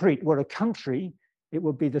concrete were a country, it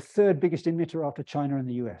would be the third biggest emitter after China and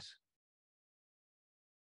the US.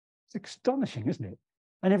 It's astonishing, isn't it?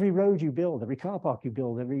 And every road you build, every car park you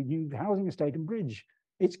build, every new housing estate and bridge,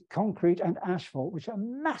 it's concrete and asphalt, which are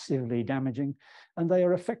massively damaging, and they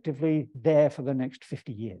are effectively there for the next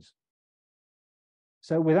 50 years.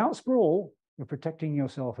 So without sprawl, you're protecting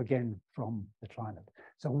yourself again from the climate.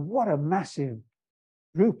 So what a massive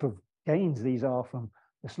group of gains these are from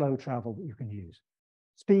the slow travel that you can use.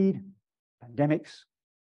 Speed, pandemics,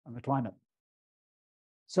 and the climate.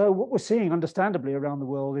 So what we're seeing, understandably, around the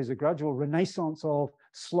world is a gradual renaissance of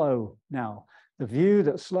slow now. The view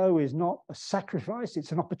that slow is not a sacrifice,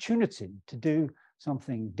 it's an opportunity to do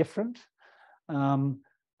something different. And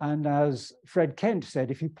as Fred Kent said,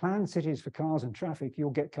 if you plan cities for cars and traffic,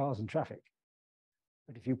 you'll get cars and traffic.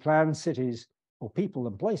 But if you plan cities for people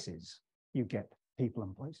and places, you get people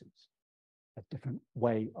and places. A different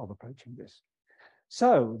way of approaching this.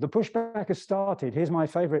 So the pushback has started. Here's my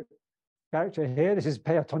favorite character here. This is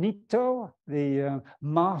Peatonito, the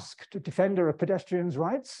masked defender of pedestrians'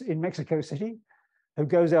 rights in Mexico City, who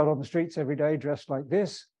goes out on the streets every day dressed like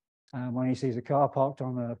this. And when he sees a car parked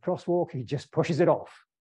on a crosswalk, he just pushes it off.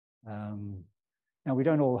 Now, we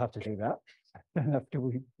don't all have to do that.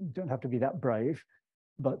 We don't have to be that brave,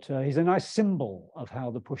 but he's a nice symbol of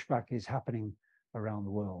how the pushback is happening around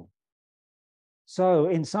the world. So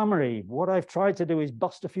in summary, what I've tried to do is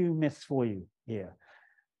bust a few myths for you here.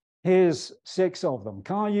 Here's 6 of them.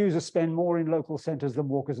 Car users spend more in local centres than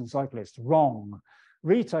walkers and cyclists. Wrong.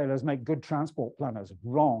 Retailers make good transport planners.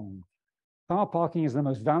 Wrong. Car parking is the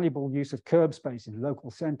most valuable use of curb space in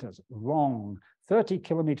local centres. Wrong.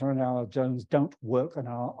 30-kilometre-an-hour zones don't work and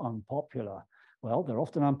are unpopular. Well, they're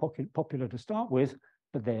often unpopular to start with,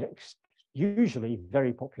 but they're usually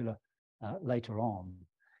very popular later on.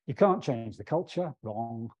 You can't change the culture.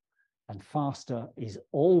 Wrong. And faster is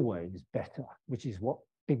always better, which is what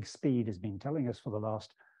big speed has been telling us for the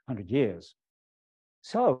last 100 years.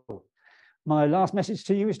 So my last message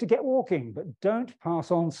to you is to get walking, but don't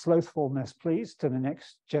pass on slothfulness, please, to the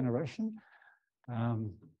next generation. I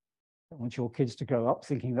don't want your kids to grow up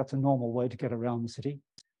thinking that's a normal way to get around the city.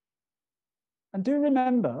 And do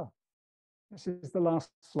remember, this is the last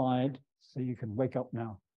slide, so you can wake up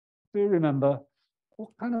now. Do remember, what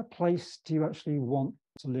kind of place do you actually want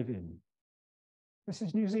to live in? This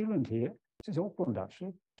is New Zealand here. This is Auckland,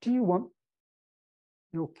 actually. Do you want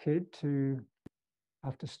your kid to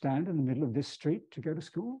have to stand in the middle of this street to go to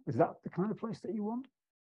school? Is that the kind of place that you want?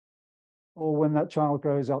 Or when that child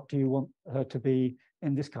grows up, do you want her to be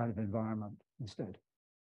in this kind of environment instead?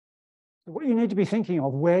 So what you need to be thinking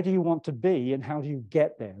of, where do you want to be and how do you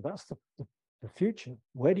get there? That's the future.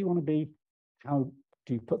 Where do you want to be? How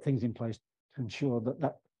do you put things in place to ensure that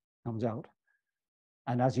that comes out?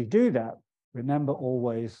 And as you do that, remember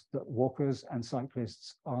always that walkers and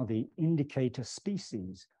cyclists are the indicator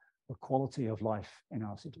species for quality of life in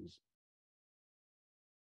our cities.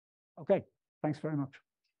 Okay, thanks very much.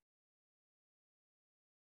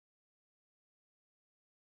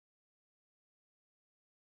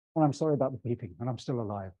 Well, I'm sorry about the beeping, and I'm still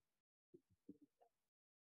alive.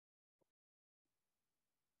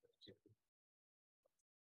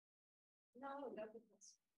 No,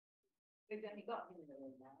 because we've only got him in the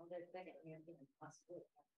room now. They're getting everything possible.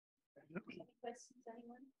 Any questions,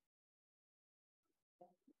 anyone?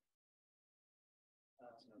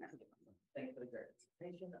 Thank you for the great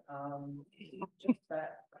presentation. Just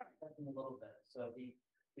backtracking a little bit. So we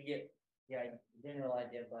get general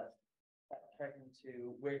idea, but backtracking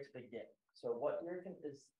to where to begin. So what do you reckon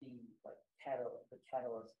is the catalyst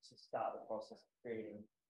to start the process of creating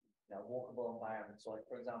walkable environments? So like,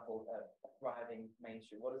 for example, a thriving Main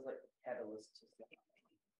Street. What is like the catalyst to start?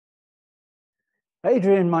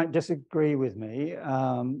 Adrian might disagree with me,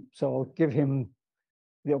 so I'll give him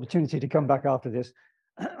the opportunity to come back after this.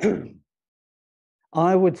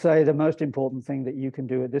 I would say the most important thing that you can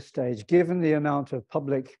do at this stage, given the amount of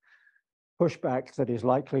public pushback that is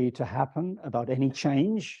likely to happen about any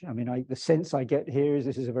change. I mean, the sense I get here is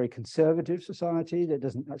this is a very conservative society that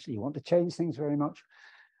doesn't actually want to change things very much.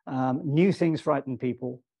 New things frighten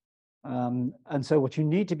people. And so what you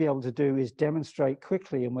need to be able to do is demonstrate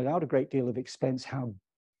quickly and without a great deal of expense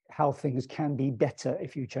how things can be better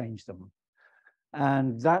if you change them.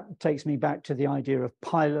 And that takes me back to the idea of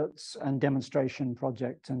pilots and demonstration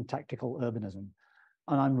projects and tactical urbanism.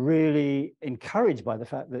 And I'm really encouraged by the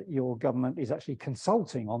fact that your government is actually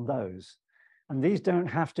consulting on those. And these don't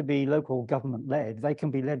have to be local government led. They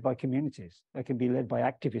can be led by communities. They can be led by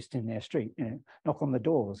activists in their street, knock on the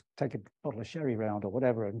doors, take a bottle of sherry round or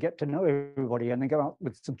whatever and get to know everybody and then go out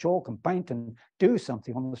with some chalk and paint and do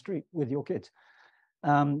something on the street with your kids.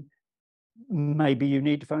 Maybe you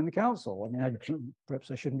need to phone the council. I mean, perhaps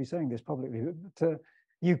I shouldn't be saying this publicly, but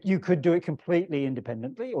you could do it completely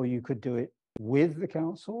independently, or you could do it with the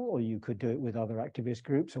council, or you could do it with other activist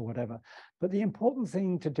groups or whatever. But the important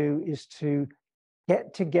thing to do is to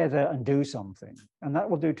get together and do something. And that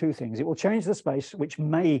will do 2 things. It will change the space, which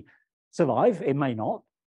may survive, it may not,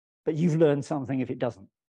 but you've learned something if it doesn't.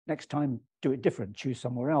 Next time, do it different, choose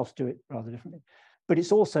somewhere else, do it rather differently. But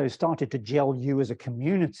it's also started to gel you as a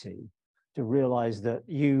community to realize that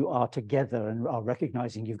you are together and are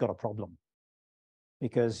recognizing you've got a problem.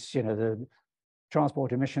 Because, the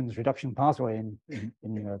transport emissions reduction pathway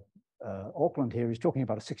in Auckland here is talking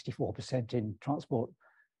about a 64% in transport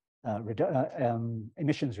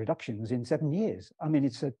emissions reductions in 7 years. I mean,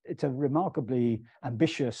 it's a remarkably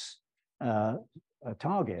ambitious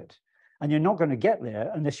target, and you're not going to get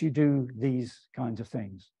there unless you do these kinds of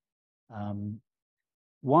things.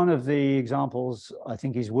 One of the examples I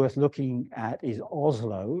think is worth looking at is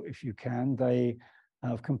Oslo, if you can. They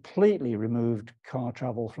have completely removed car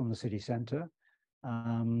travel from the city centre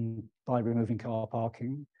by removing car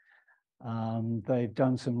parking. They've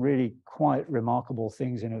done some really quite remarkable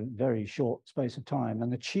things in a very short space of time.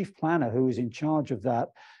 And the chief planner, who was in charge of that,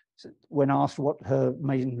 when asked what her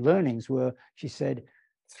main learnings were, she said,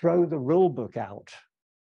 throw the rule book out.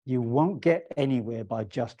 You won't get anywhere by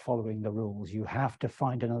just following the rules. You have to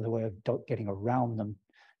find another way of getting around them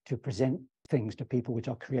to present things to people which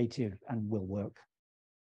are creative and will work.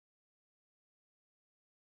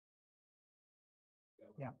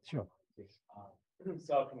 Yeah, sure.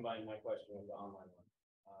 So I'll combine my question with the online one.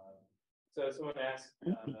 So someone asked,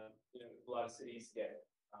 you know, a lot of cities get,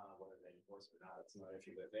 whether they enforce it or not, it's another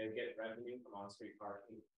issue, but they get revenue from on-street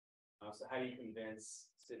parking. So how do you convince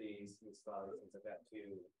cities, municipalities, things like that,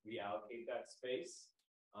 to reallocate that space?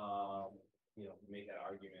 You know, make that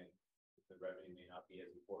argument that the revenue may not be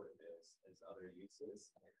as important as other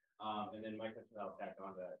uses. And then my question I'll tack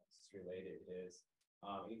on that is related is,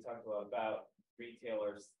 you talked a lot about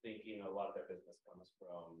retailers thinking a lot of their business comes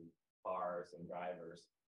from cars and drivers.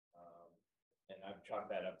 And I've chalked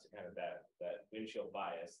that up to kind of that windshield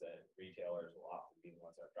bias that retailers will often be the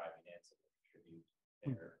ones that are driving in, so they contribute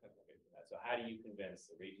their that. So how do you convince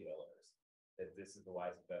the retailers that this is the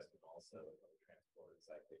wise investment also in transport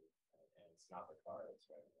recycling and it's not the car that's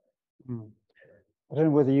driving there? I don't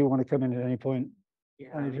know whether you want to come in at any point.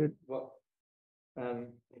 Yeah, well,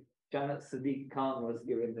 Janet Sadiq Khan was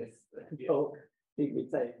giving this talk. He would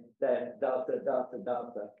say data.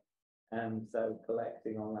 And so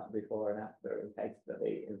collecting on that before and after and case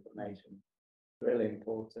study information, really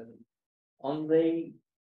important. On the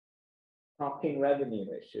parking revenue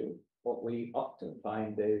issue, what we often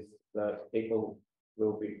find is that people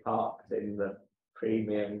will be parked in the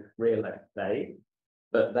premium real estate,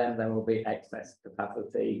 but then there will be excess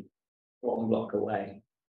capacity 1 block away,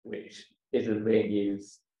 which isn't being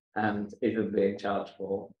used and isn't being charged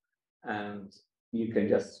for. And you can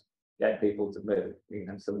just get people to move, you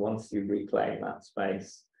know. So once you reclaim that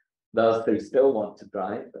space, those who still want to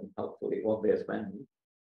drive, and hopefully it won't be as many,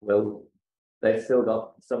 they've still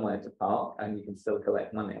got somewhere to park and you can still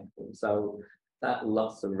collect money off them. So that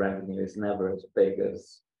loss of revenue is never as big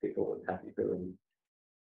as people would have you believe.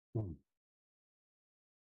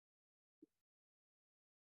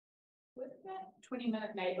 With that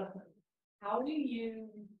 20-minute neighborhood, how do you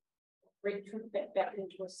retrofit that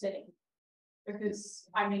into a city? Because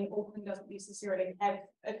I mean, Auckland doesn't necessarily have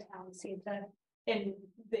a town centre in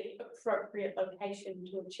the appropriate location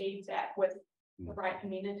to achieve that with the right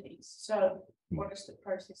amenities. So what is the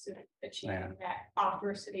process of achieving that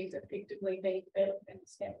after a city's effectively been developed and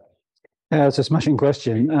established? Yeah, it's a smashing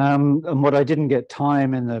question. And what I didn't get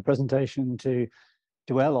time in the presentation to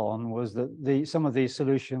dwell on was that some of these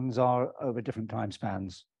solutions are over different time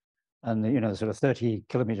spans. And you know, sort of 30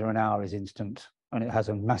 kilometre an hour is instant and it has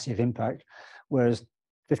a massive impact. Whereas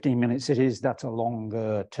 15-minute cities, that's a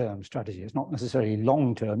longer term strategy. It's not necessarily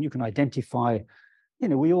long term. You can identify, you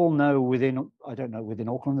know, we all know within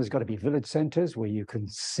Auckland, there's got to be village centres where you can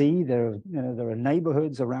see there are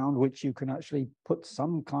neighbourhoods around which you can actually put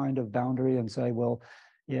some kind of boundary and say, well,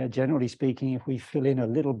 yeah, generally speaking, if we fill in a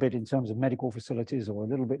little bit in terms of medical facilities or a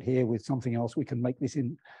little bit here with something else, we can make this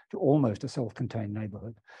into almost a self-contained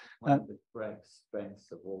neighbourhood. One of the great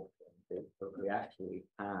strengths of Auckland is that we actually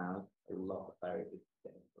have a lot of very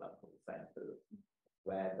distinct local centres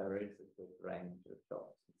where there is a good range of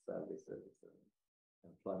shops and services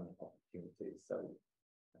and employment opportunities. So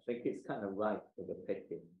I think it's kind of right for the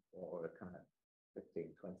picking or a kind of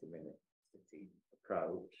 15-20 minute city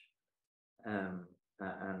approach.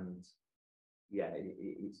 And yeah,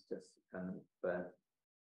 it's just kind of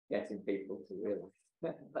getting people to realize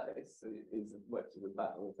that it's as much of a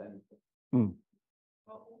battle as anything.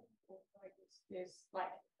 Well, there's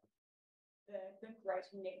like the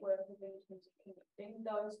greater network of in terms of connecting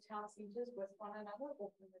those town centres with one another.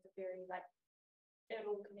 Auckland is a very it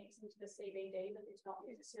all connects into the CBD, but there's not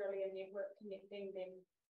necessarily a network connecting them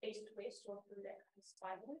east to west or through that kind of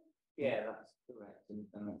spider. Yeah, that's correct. And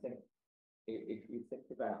I think if you think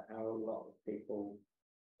about how a lot of people,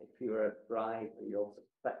 if you're a driver, your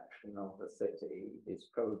perception of the city is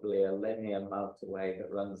probably a linear motorway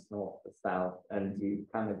that runs north to south, and you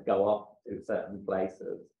kind of go off to certain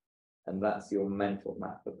places, and that's your mental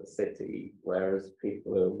map of the city. Whereas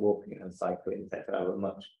people who are walking and cycling tend to have a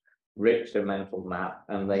much richer mental map,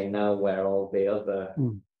 and they know where all the other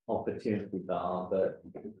opportunities are that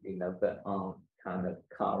that aren't kind of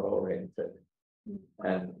car oriented.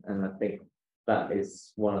 And I think that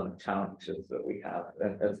is one of the challenges that we have.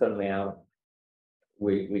 And certainly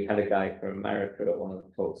we had a guy from America at one of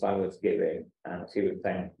the talks I was giving, and he was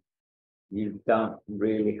saying, you don't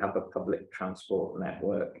really have a public transport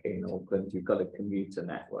network in Auckland, you've got a commuter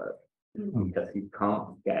network. because you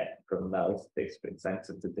can't get from those district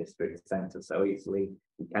centre to district centre so easily.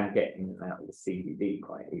 You can get in and out of the CBD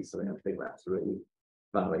quite easily. I think that's a really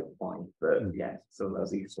valid point. But yeah, some of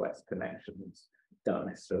those east-west connections don't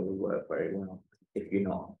necessarily work very well if you're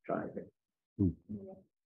not driving.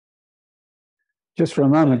 Just for a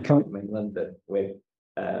moment, In London, with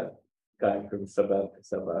going from suburb to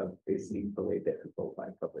suburb is equally difficult by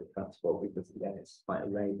public transport because again, it's quite a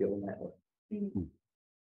radial network.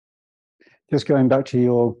 just going back to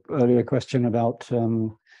your earlier question about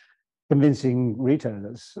convincing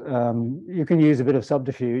retailers, you can use a bit of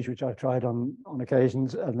subterfuge, which I've tried on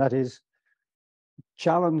occasions, and that is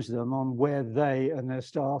challenge them on where they and their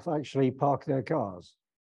staff actually park their cars.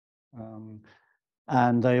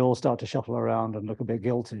 And they all start to shuffle around and look a bit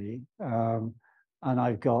guilty. And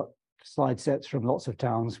I've got slide sets from lots of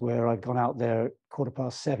towns where I've gone out there at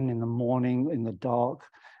 7:15 in the morning in the dark,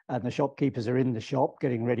 and the shopkeepers are in the shop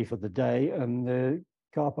getting ready for the day, and the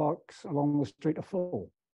car parks along the street are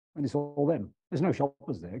full, and it's all them. There's no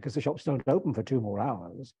shoppers there because the shops don't open for 2 more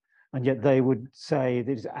hours. And yet they would say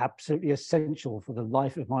that it's absolutely essential for the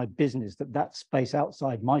life of my business that that space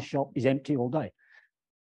outside my shop is empty all day.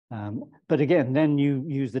 But again, then you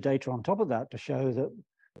use the data on top of that to show that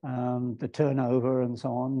the turnover and so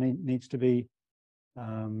on needs to be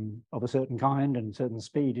of a certain kind and certain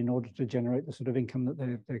speed in order to generate the sort of income that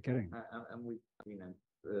they're getting. And we,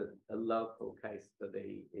 a local case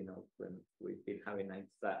study in Auckland, we've been having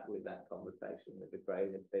exactly that conversation with the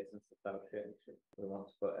Graded Business Association. We want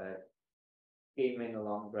to put a scheme in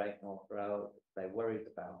along Great North Road. They worried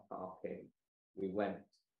about parking. We went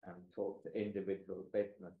and talked to individual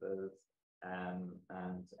businesses, and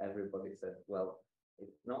everybody said, well,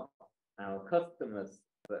 it's not our customers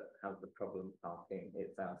that have the problem parking,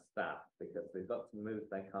 it's our staff, because they've got to move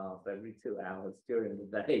their cars every 2 hours during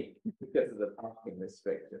the day because of the parking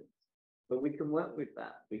restrictions. But we can work with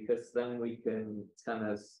that, because then we can kind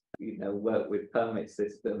of, work with permit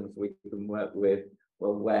systems. We can work with,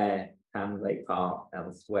 well, where can they park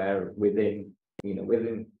elsewhere within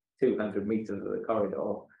 200 meters of the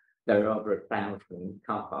corridor? There are over 1,000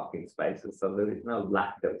 car parking spaces, so there is no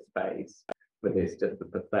lack of space. But it's just the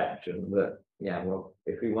perception that,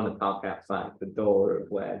 if we want to park outside the door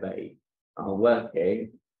of where they are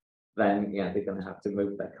working, then they're going to have to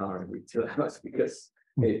move their car every 2 hours, because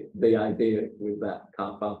the idea with that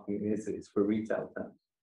car parking is it's for retail terms.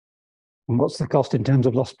 And what's the cost in terms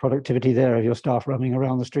of lost productivity there of your staff roaming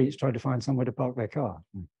around the streets trying to find somewhere to park their car?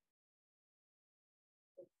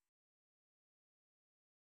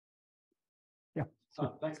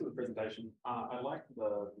 Thanks for the presentation. I like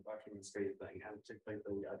the reduction in speed thing, and particularly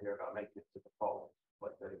the idea about making it to default,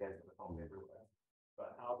 like 30 days of default everywhere.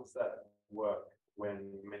 But how does that work when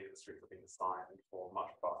many of the streets are being assigned for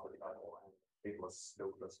much faster travel and people are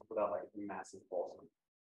still just without like massive enforcement?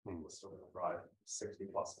 People are still going to drive 60+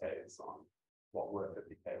 Ks on what were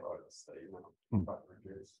 50K roads that you try to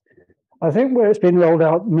reduce. I think where it's been rolled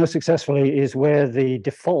out most successfully is where the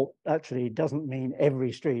default actually doesn't mean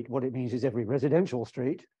every street. What it means is every residential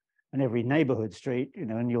street and every neighborhood street,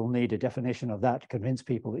 and you'll need a definition of that to convince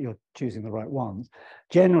people that you're choosing the right ones.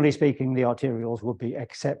 Generally speaking, the arterials would be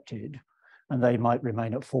accepted, and they might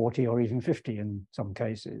remain at 40 or even 50 in some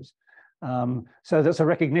cases. So that's a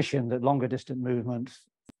recognition that longer distant movement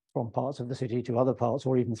from parts of the city to other parts,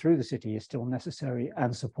 or even through the city, is still necessary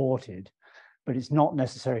and supported. But it's not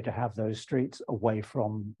necessary to have those streets away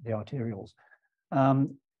from the arterials.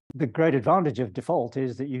 The great advantage of default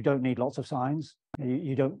is that you don't need lots of signs.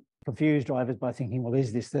 You don't confuse drivers by thinking, well,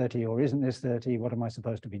 is this 30 or isn't this 30? What am I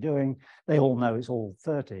supposed to be doing? They all know it's all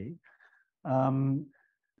 30.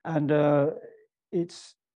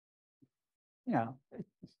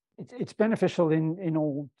 It's beneficial in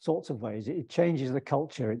all sorts of ways. It changes the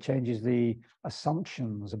culture. It changes the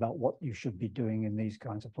assumptions about what you should be doing in these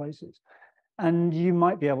kinds of places. And you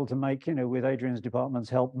might be able to make, with Adrian's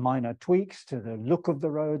department's help, minor tweaks to the look of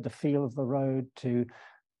the road, the feel of the road,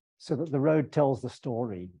 so that the road tells the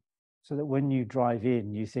story, so that when you drive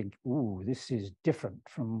in, you think, ooh, this is different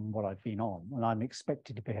from what I've been on, and I'm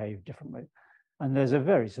expected to behave differently. And there's a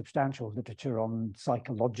very substantial literature on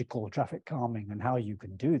psychological traffic calming and how you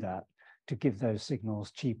can do that to give those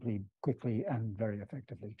signals cheaply, quickly, and very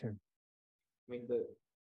effectively too. I mean, the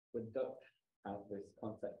Dutch have this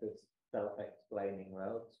concept of self-explaining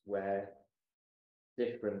roads, where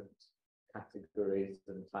different categories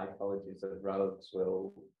and typologies of roads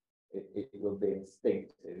will be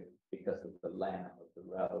instinctive because of the layout of the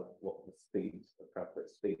road, what the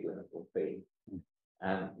appropriate speed limit will be.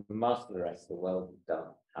 And most of the rest of the world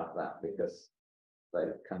don't have that, because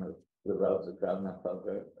the roads have grown up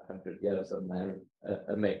over 100 years and they're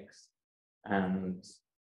a mix. And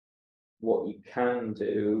what you can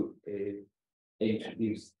do is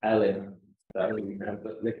introduce elements. So, you know,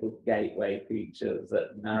 the little gateway features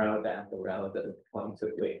that narrow down the road at the point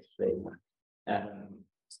at which the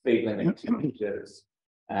speed limit changes.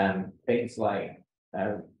 Things like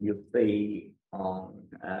you'll see on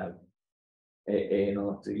in a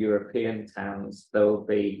lot of European towns, there'll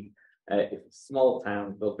be small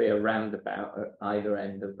towns, there'll be a roundabout at either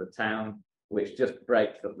end of the town, which just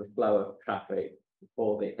breaks up the flow of traffic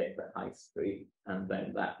before they hit the high street, and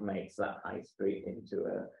then that makes that high street into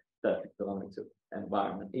a 30-kilometre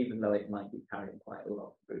environment, even though it might be carrying quite a lot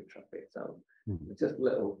of through traffic. So just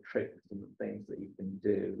little tricks and things that you can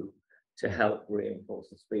do to help reinforce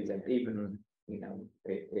the speed limit, even, you know,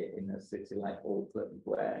 in a city like Auckland,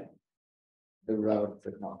 where the roads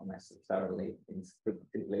are not necessarily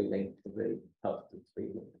instinctively linked to the posted speed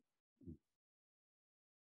limit.